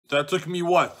That took me,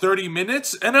 what, 30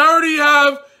 minutes? And I already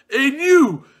have a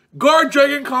new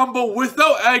Guardragon combo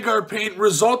without Agarpain,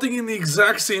 resulting in the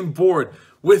exact same board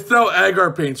without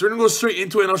Agarpain. So we're going to go straight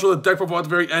into it, and I'll show the deck profile at the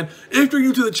very end. If you're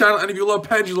new to the channel, and if you love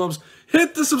Pendulums,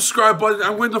 hit the subscribe button.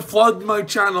 I'm going to flood my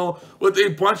channel with a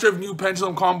bunch of new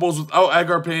Pendulum combos without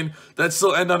Agarpain that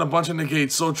still end on a bunch of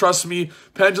negates. So trust me,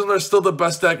 Pendulums are still the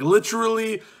best deck.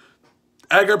 Literally,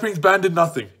 Agarpain's ban did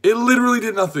nothing. It literally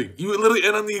did nothing. You literally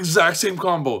end on the exact same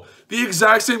combo. The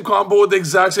exact same combo with the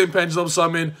exact same Pendulum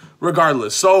summon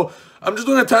regardless. So I'm just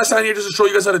doing a test hand here just to show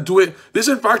you guys how to do it. This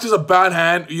in fact is a bad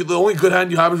hand. The only good hand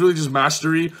you have is really just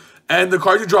Mastery. And the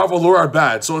cards you draw off Allure are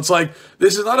bad. So it's like,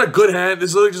 this is not a good hand. This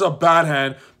is literally just a bad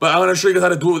hand. But I'm going to show you guys how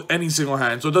to do it with any single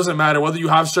hand. So it doesn't matter whether you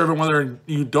have Servant, whether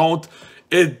you don't.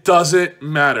 It doesn't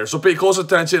matter. So pay close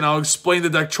attention. I'll explain the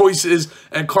deck choices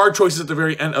and card choices at the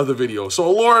very end of the video. So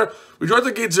Allure, we draw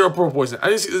the Gate 0 Purple Poison. I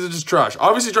just, this is just trash.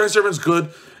 Obviously, Giant Servant's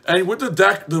good. And with the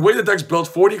deck, the way the deck's built,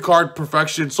 40 card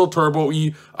perfection, so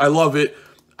turbo-y. I love it.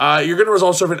 You're going to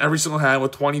resolve Servant every single hand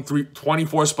with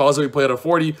 24 spells that we play out of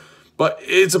 40. But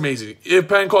it's amazing. If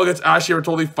Pen Call gets Ashy, we're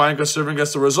totally fine because Servant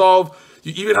gets to resolve.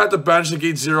 You even have to banish the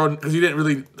Gate 0 because you didn't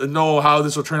really know how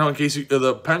this would turn out in case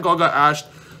the Pen Call got ashed.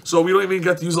 So we don't even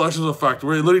get to use Electrum's effect.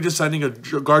 We're literally just sending a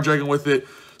Guardragon with it.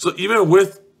 So even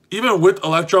with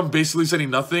Electrum basically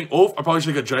sending nothing, I probably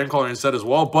should get Dragon Caller instead as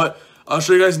well. But I'll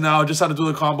show you guys now just how to do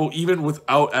the combo even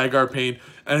without Agarpain.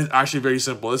 And it's actually very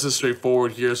simple. This is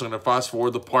straightforward here. So I'm going to fast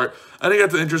forward the part. And I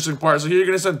get the interesting part. So here you're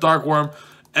going to send Dark Worm.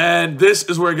 And this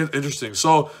is where it gets interesting.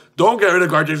 So don't get rid of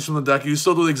Guardragons from the deck. You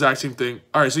still do the exact same thing.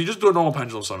 Alright, so you just do a normal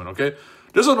Pendulum summon, okay?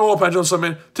 Just a normal Pendulum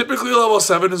summon. Typically, level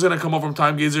 7 is going to come up from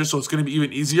Time Gazer, so it's going to be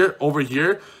even easier over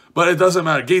here. But it doesn't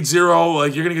matter. Gate 0,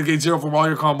 like, you're going to get Gate 0 from all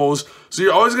your combos. So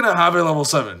you're always going to have a level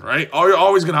 7, right? Or you're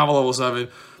always going to have a level 7.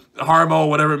 Harmo,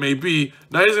 whatever it may be.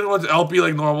 Now you're going to go into LP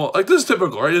like normal. Like, this is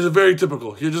typical, right? This is very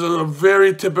typical. You're just a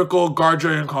very typical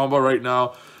Guardragon combo right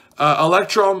now.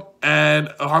 Electrum and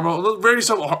Harmo, very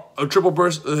simple. Triple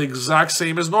Burst, the exact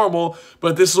same as normal,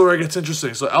 but this is where it gets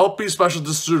interesting. So LP special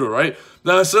Destrudo, right?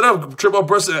 Now instead of Triple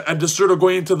Burst and Destrudo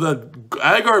going into the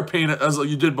Agarpain as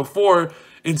you did before,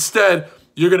 instead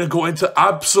you're gonna go into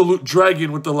Absolute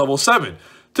Dragon with the level 7.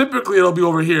 Typically it'll be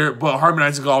over here, but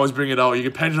Harmonizing will always bring it out. You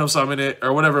can Pendulum summon it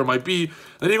or whatever it might be.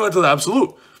 Then you go into the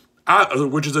Absolute,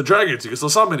 which is a dragon, so you can still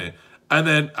summon it. And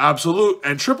then Absolute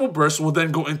and Triple Burst will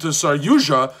then go into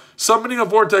Yugioh, summoning a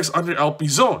Vortex under LP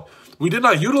Zone. We did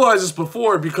not utilize this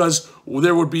before because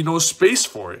there would be no space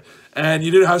for it. And you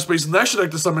didn't have space in the extra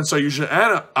deck to summon Yugioh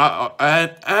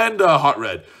and Hot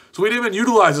Red. So we didn't even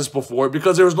utilize this before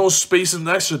because there was no space in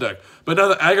the extra deck. But now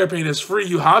that Agarpain is free,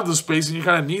 you have the space and you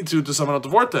kind of need to summon out the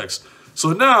Vortex.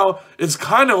 So now it's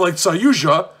kind of like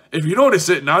Yugioh. If you notice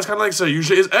it, now it's kind of like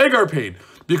Yugioh is Agarpain.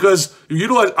 Because you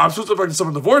utilize Absolute's effect to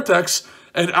summon the Vortex,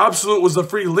 and Absolute was the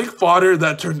free Link fodder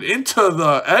that turned into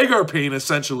the Agarpain,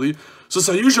 essentially. So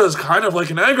Yugioh is kind of like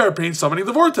an Agarpain summoning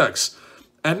the Vortex.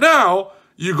 And now,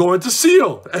 you go into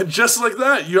Seal, and just like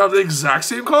that, you have the exact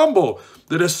same combo.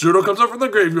 The Destrudo comes up from the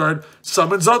graveyard,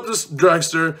 summons out this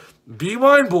Dragster, be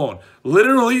mind blown.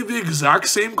 Literally the exact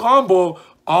same combo.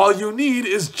 All you need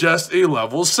is just a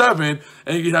level 7,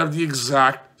 and you can have the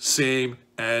exact same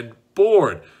end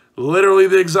board. Literally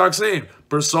the exact same.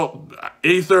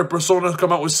 Aether Persona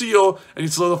come out with Seal, and you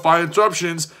solidify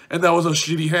Interruptions, and that was a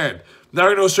shitty hand. Now we're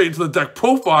going to go straight into the deck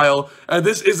profile, and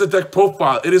this is the deck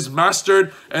profile. It is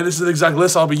mastered, and this is the exact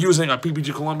list I'll be using on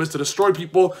PPG Columbus to destroy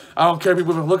people. I don't care if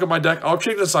people even look at my deck. I'll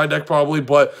change the side deck probably,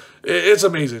 but it's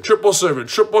amazing. Triple Servant,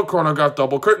 triple Chronograph,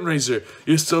 double Curtain Raiser.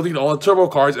 You still need all the turbo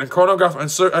cards, and Chronograph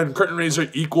and Curtain Raiser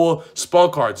equal spell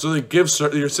cards. So they give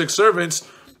your 6 servants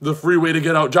the free way to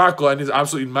get out Jackal, and it's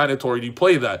absolutely mandatory to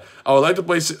play that. I would like to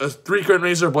play 3 Curtain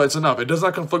Raiser, but it's enough. It does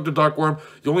not conflict with Dark Worm.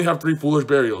 You only have 3 Foolish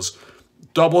Burials.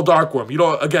 Double Dark Worm. You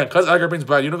don't, again, because Agarpain's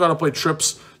bad, you don't gotta play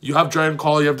trips. You have Dragon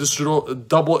Caller, you have Destrudo.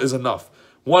 Double is enough.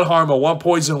 1 Harmo, 1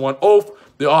 Poison, 1 Oath.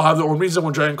 They all have their own reason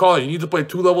when Dragon Caller. You need to play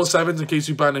 2 level 7s in case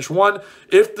you banish 1.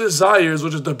 If desires,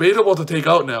 which is debatable to take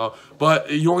out now, but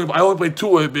I only play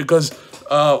 2 of it because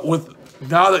with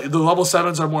now that the level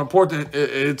 7s are more important,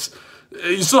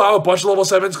 you still have a bunch of level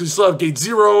 7s because you still have Gate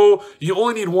 0. You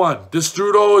only need 1.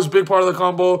 Destrudo is a big part of the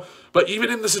combo. But even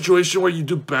in the situation where you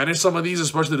do banish some of these,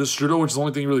 especially the Destrudo, which is the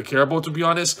only thing you really care about, to be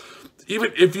honest,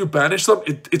 even if you banish them,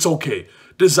 it's okay.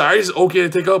 Desires is okay to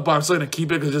take out, but I'm still going to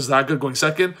keep it because it's just that good going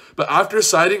second. But after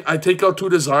siding, I take out 2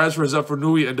 Desires for Zephyr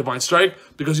Nui and Divine Strike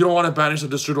because you don't want to banish the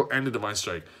Destrudo and the Divine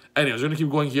Strike. Anyways, we're going to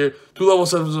keep going here. 2 level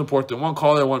 7s is important. 1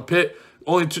 Caller, 1 Pit.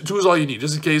 Only two is all you need,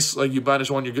 just in case like you banish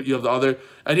one, you have the other,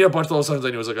 and you have a bunch of level 7s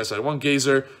anyways. Like I said, one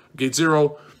Gazer, Gate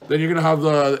 0. Then you're gonna have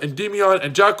the Endymion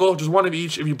and Jackal, just one of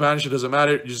each. If you banish, it doesn't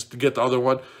matter. You just get the other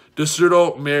one.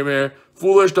 Destrudo, Mare,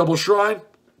 Foolish, Double Shrine.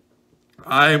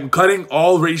 I'm cutting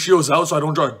all ratios out so I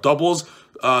don't draw doubles.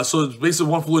 So it's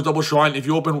basically one Foolish, Double Shrine. If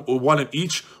you open one of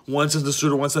each, once in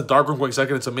Destrudo, once in Dark Room going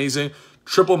second, it's amazing.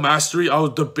 Triple Mastery. I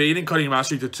was debating cutting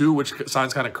Mastery to 2, which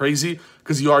sounds kind of crazy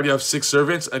because you already have 6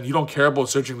 servants and you don't care about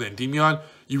searching the Endymion.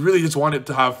 You really just want it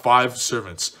to have 5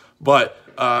 servants. But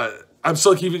I'm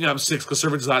still keeping it at 6 because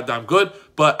servants is not damn good.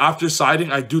 But after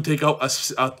siding, I do take out a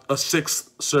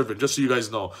 6th servant, just so you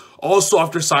guys know. Also,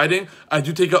 after siding, I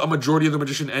do take out a majority of the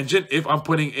Magician Engine if I'm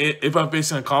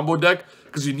facing a combo deck,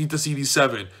 because you need to see these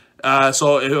 7.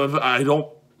 So if I don't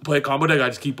play a combo deck, I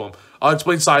just keep them. I'll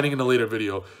explain siding in a later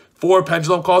video. 4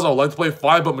 Pendulum calls, I would like to play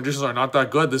 5, but Magicians are not that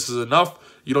good. This is enough.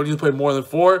 You don't need to play more than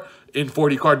 4 in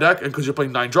 40 card deck, and because you're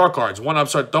playing 9 draw cards. 1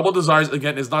 Upstart, Double Desires,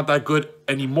 again, is not that good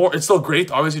anymore. It's still great,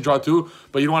 obviously draw 2,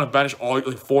 but you don't want to banish all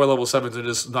like 4 level 7s and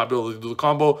just not be able to do the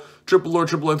combo. Triple Lure,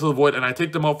 Triple Into the Void, and I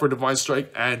take them out for Divine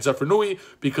Strike and Zephyr Nui,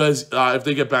 because if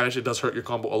they get banished, it does hurt your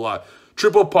combo a lot.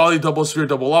 Triple Poly, Double Sphere,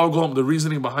 Double Lava Golem. The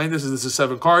reasoning behind this is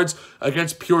 7 cards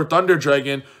against Pure Thunder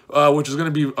Dragon, which is going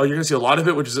to be, you're going to see a lot of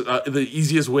it, which is the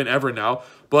easiest win ever now.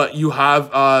 But you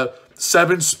have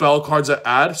 7 spell cards that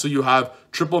add. So you have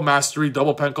Triple Mastery,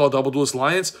 Double Pencall, Double Duelist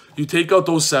Alliance. You take out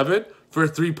those 7 for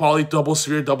 3 Poly, Double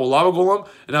Sphere, Double Lava Golem.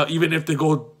 And now even if they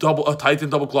go double Titan,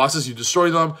 Double Colossus, you destroy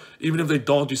them. Even if they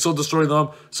don't, you still destroy them.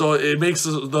 So it makes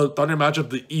the Thunder matchup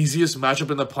the easiest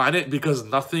matchup in the planet, because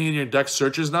nothing in your deck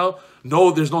searches now.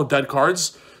 No, there's no dead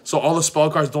cards. So all the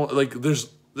spell cards don't, like, there's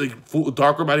like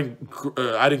Dark Room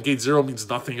adding Gate 0 means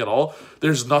nothing at all.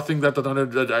 There's nothing that the Thunder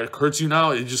that hurts you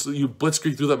now. It just, you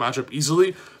blitzkrieg through that matchup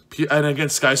easily. And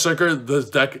against Sky Striker, the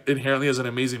deck inherently has an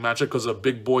amazing matchup because of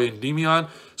Big Boy and Endymion.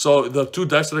 So the 2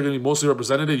 decks that are going to be mostly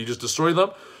represented, you just destroy them.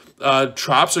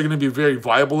 Traps are going to be very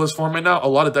viable in this format now. A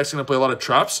lot of decks are going to play a lot of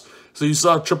traps. So you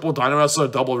still have Triple Dino Wrestler,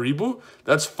 Double Reboot.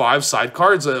 That's 5 side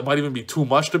cards. It might even be too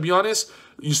much, to be honest.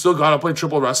 You still gotta play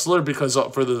Triple Wrestler because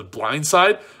for the blind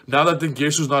side, now that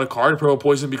Dengirsu's not a card, Purple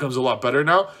Poison becomes a lot better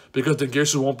now because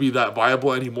Dengirsu won't be that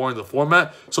viable anymore in the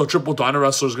format. So Triple Dino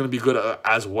Wrestler is going to be good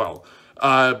as well.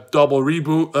 Double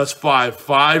Reboot, that's 5.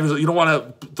 5 is, you don't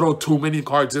want to throw too many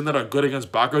cards in that are good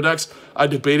against backrow decks. I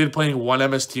debated playing 1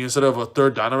 MST instead of a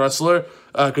 3rd Dino Wrestler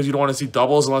because you don't want to see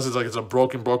doubles unless it's like it's a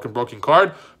broken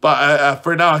card. But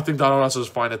for now, I think Dino Wrestler is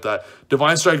fine at that.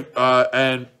 Divine Strike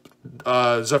and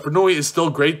Zephyr Nui is still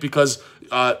great because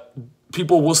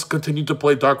people will continue to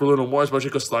play Dark Ruler no more, especially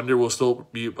because Thunder will still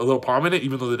be a little prominent,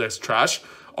 even though the deck's trash.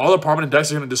 All the prominent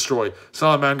decks are going to destroy.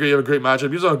 Salamander, you have a great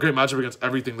matchup. These are a great matchup against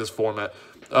everything this format.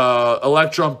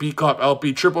 Electron, B-Cop,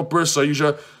 LP, Triple Burst,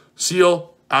 Sayuja,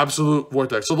 Seal, Absolute,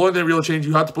 Vortex. So the only thing that will change,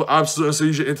 you have to put Absolute and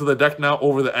Sayuja into the deck now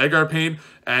over the Agarpain,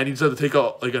 and you just have to take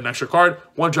out like an extra card.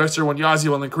 1 Drexler, 1 Yazi,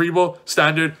 1 Linkaribo,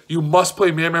 standard. You must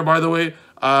play Mare, by the way.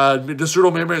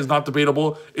 Destrudo Mare is not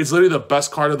debatable. It's literally the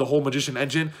best card of the whole Magician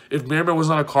engine. If Mare was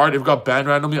not a card, if it got banned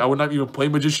randomly, I would not even play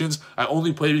Magicians. I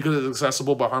only play because it's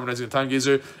accessible by harmonizing Time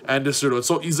Gazer and Destrudo. It's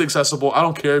so easily accessible. I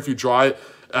don't care if you draw it.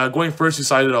 Going first, you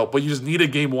side it out, but you just need a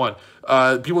game 1.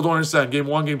 People don't understand. Game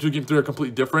 1, game 2, game 3 are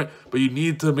completely different, but you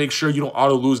need to make sure you don't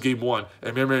auto-lose game 1,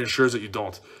 and Mare ensures that you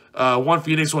don't. 1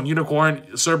 Phoenix, 1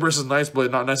 Unicorn. Cerberus is nice, but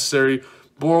not necessary.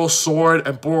 Boral Sword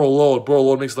and Boral Load. Boral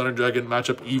Load makes Thunder Dragon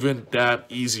matchup even damn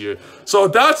easier. So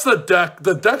that's the deck.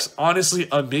 The deck's honestly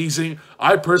amazing.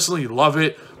 I personally love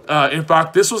it. In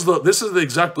fact, this is the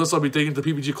exact list I'll be taking to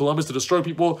PPG Columbus to destroy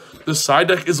people. The side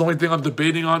deck is the only thing I'm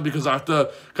debating on because I have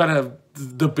to kind of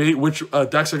debate which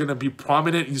decks are going to be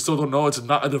prominent. You still don't know. It's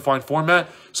not a defined format.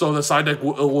 So the side deck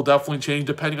will definitely change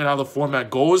depending on how the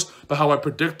format goes. But how I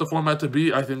predict the format to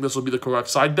be, I think this will be the correct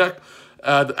side deck.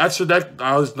 The extra deck,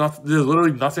 there's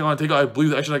literally nothing I want to take out. I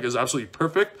believe the extra deck is absolutely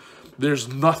perfect. There's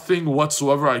nothing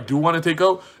whatsoever I do want to take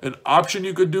out. An option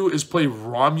you could do is play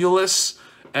Romulus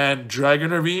and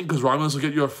Dragon Ravine, because Romulus will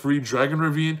get you a free Dragon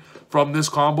Ravine from this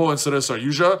combo instead of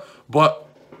Sayuja. But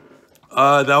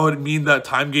that would mean that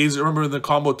Time Gazer, remember in the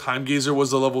combo, Time Gazer was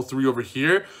the level 3 over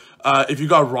here. If you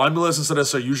got Romulus instead of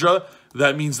Sayuja,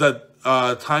 that means that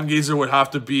Time Gazer would have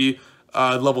to be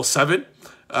level 7.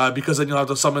 Because then you'll have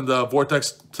to summon the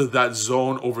Vortex to that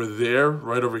zone over there,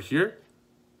 right over here.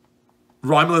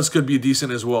 Romulus could be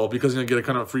decent as well because you're going to get a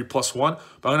kind of free +1.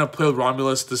 But I'm going to play with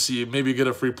Romulus to see maybe get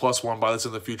a free +1 by this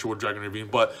in the future with Dragon Ravine.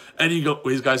 But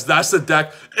anyways, guys, that's the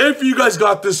deck. If you guys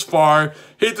got this far,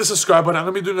 hit the subscribe button.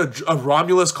 I'm going to be doing a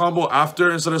Romulus combo after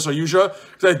instead of Sayuja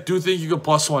because I do think you can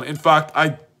 +1. In fact,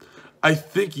 I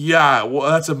think, yeah,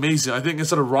 well, that's amazing. I think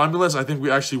instead of Romulus, I think we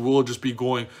actually will just be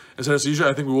going, instead of Seizure,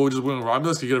 I think we will just going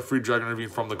Romulus to get a free Dragon Ravine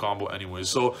from the combo anyways.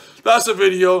 So that's the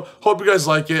video. Hope you guys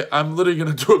like it. I'm literally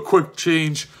going to do a quick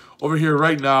change over here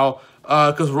right now.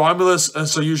 Because Romulus and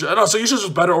Yugioh, no, Yugioh is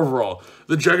just better overall.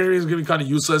 The Dragon Ravine is going to be kind of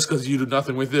useless because you do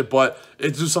nothing with it, but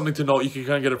it's just something to note. You can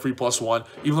kind of get a free +1,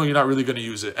 even though you're not really going to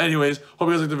use it. Anyways, hope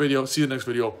you guys liked the video. See you in the next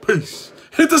video. Peace.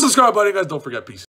 Hit the subscribe button, guys. Don't forget. Peace.